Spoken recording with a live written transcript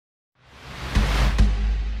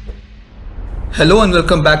Hello and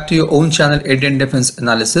welcome back to your own channel Indian Defense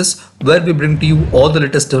Analysis, where we bring to you all the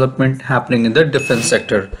latest development happening in the defense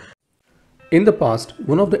sector. In the past,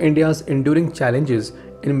 one of the India's enduring challenges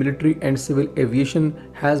in military and civil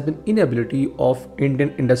aviation has been inability of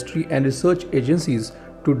Indian industry and research agencies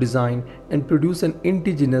to design and produce an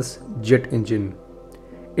indigenous jet engine.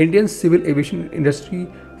 Indian civil aviation industry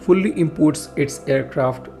fully imports its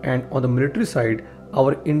aircraft, and on the military side,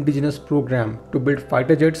 our indigenous program to build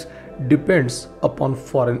fighter jets depends upon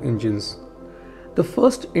foreign engines. The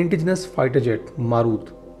first indigenous fighter jet,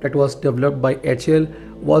 Marut, that was developed by HAL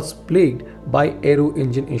was plagued by Aero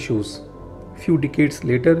Engine issues. Few decades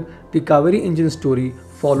later, the Kaveri engine story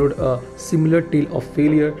followed a similar tale of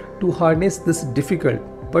failure to harness this difficult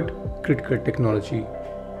but critical technology.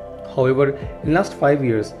 However, in last 5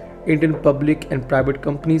 years, Indian public and private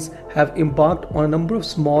companies have embarked on a number of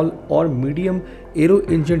small or medium aero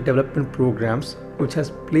engine development programs which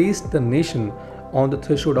has placed the nation on the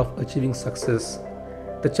threshold of achieving success.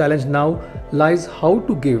 The challenge now lies how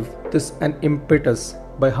to give this an impetus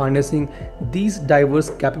by harnessing these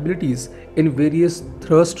diverse capabilities in various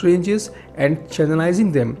thrust ranges and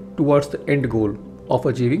channelizing them towards the end goal of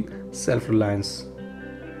achieving self-reliance.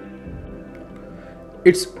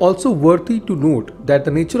 It's also worthy to note that the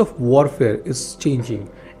nature of warfare is changing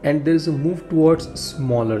and there is a move towards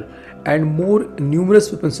smaller and more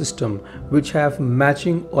numerous weapon systems which have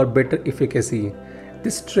matching or better efficacy.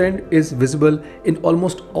 This trend is visible in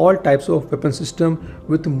almost all types of weapon system,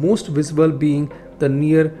 with the most visible being the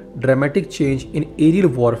near dramatic change in aerial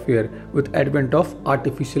warfare with advent of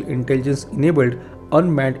artificial intelligence enabled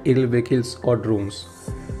unmanned aerial vehicles or drones.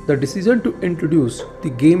 The decision to introduce the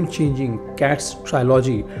game-changing CATS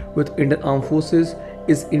trilogy with Indian Armed Forces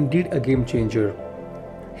is indeed a game changer.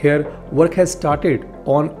 Here, work has started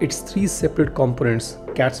on its three separate components: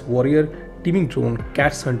 CATS Warrior, Teaming Drone,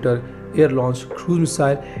 CATS Hunter, Air Launched Cruise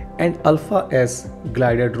Missile, and Alpha S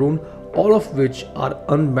Glider Drone, all of which are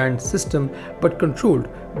unmanned systems but controlled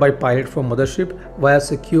by pilot from mothership via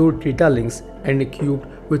secure data links and equipped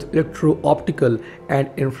with electro-optical and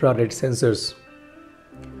infrared sensors.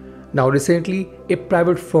 Now recently, a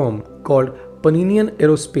private firm called Paninian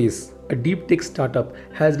Aerospace, a deep tech startup,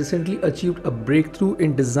 has recently achieved a breakthrough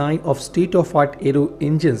in design of state-of-art aero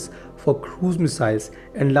engines for cruise missiles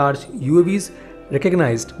and large UAVs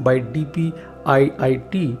recognized by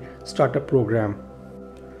DPIIT startup program.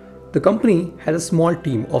 The company has a small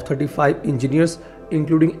team of 35 engineers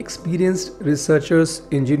including experienced researchers,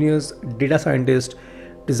 engineers, data scientists,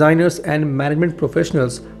 designers and management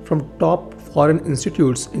professionals from top foreign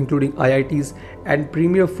institutes including IITs and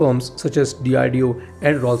premier firms such as DRDO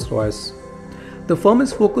and Rolls-Royce. The firm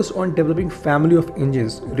is focused on developing family of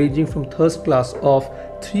engines ranging from thrust class of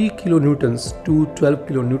 3 kN to 12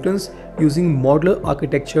 kN using modular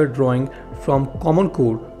architecture drawing from common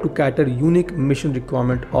core to cater unique mission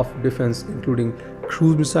requirement of defense including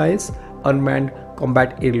cruise missiles, unmanned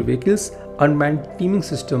combat aerial vehicles, unmanned teaming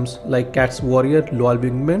systems like CATS Warrior, Loyal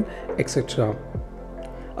Wingman, etc.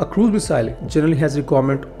 A cruise missile generally has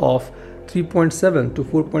requirement of 3.7 to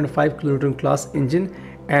 4.5 kN class engine,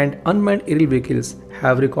 and unmanned aerial vehicles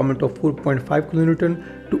have requirement of 4.5 kN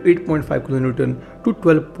to 8.5 kN to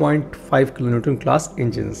 12.5 kN class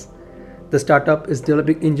engines. The startup is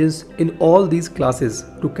developing engines in all these classes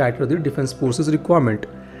to cater the defense forces requirement.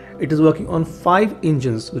 It is working on 5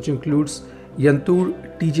 engines which includes Yantur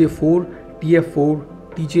TJ4,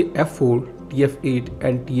 TF4, TJF4, TF8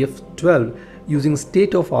 and TF12 using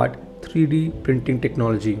state-of-art 3D printing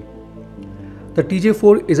technology. The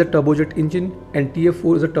TJ4 is a turbojet engine and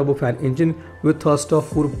TF4 is a turbofan engine with thrust of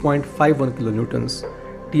 4.51 kN.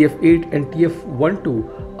 TF8 and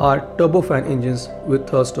TF12 are turbofan engines with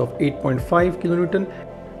thrust of 8.5 kN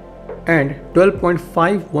and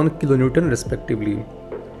 12.51 kN respectively.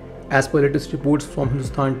 As per latest reports from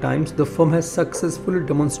Hindustan Times, the firm has successfully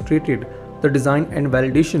demonstrated the design and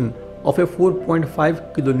validation of a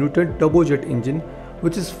 4.5 kN turbojet engine,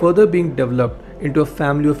 which is further being developed into a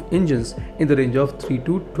family of engines in the range of 3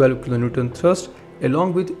 to 12 kN thrust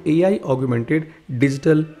along with AI augmented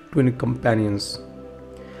digital twin companions.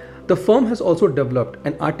 The firm has also developed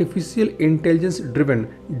an artificial intelligence driven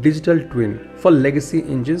digital twin for legacy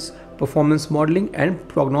engines, performance modeling and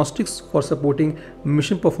prognostics for supporting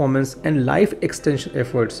mission performance and life extension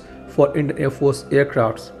efforts for Indian Air Force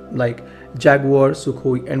aircrafts like Jaguar,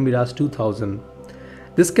 Sukhoi and Mirage 2000.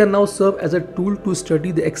 This can now serve as a tool to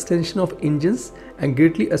study the extension of engines and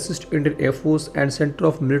greatly assist Indian Air Force and Center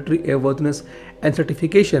of Military Airworthiness and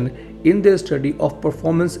Certification in their study of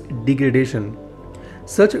performance degradation.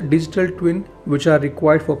 Such digital twin, which are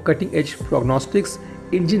required for cutting-edge prognostics,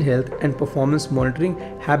 engine health and performance monitoring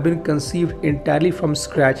have been conceived entirely from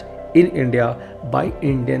scratch in India by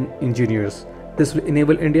Indian engineers. This will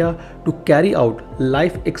enable India to carry out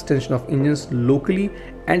life extension of engines locally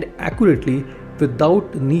and accurately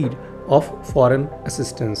without the need of foreign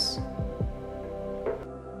assistance.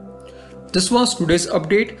 This was today's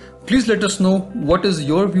update. Please let us know what is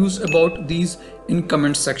your views about these in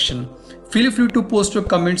comment section. Feel free to post your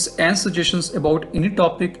comments and suggestions about any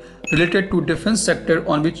topic related to defense sector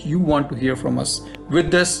on which you want to hear from us. With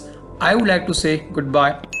this, I would like to say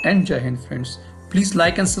goodbye and Jai Hind friends. Please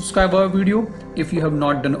like and subscribe our video if you have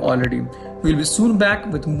not done already. We'll be soon back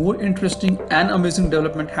with more interesting and amazing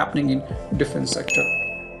development happening in defense sector.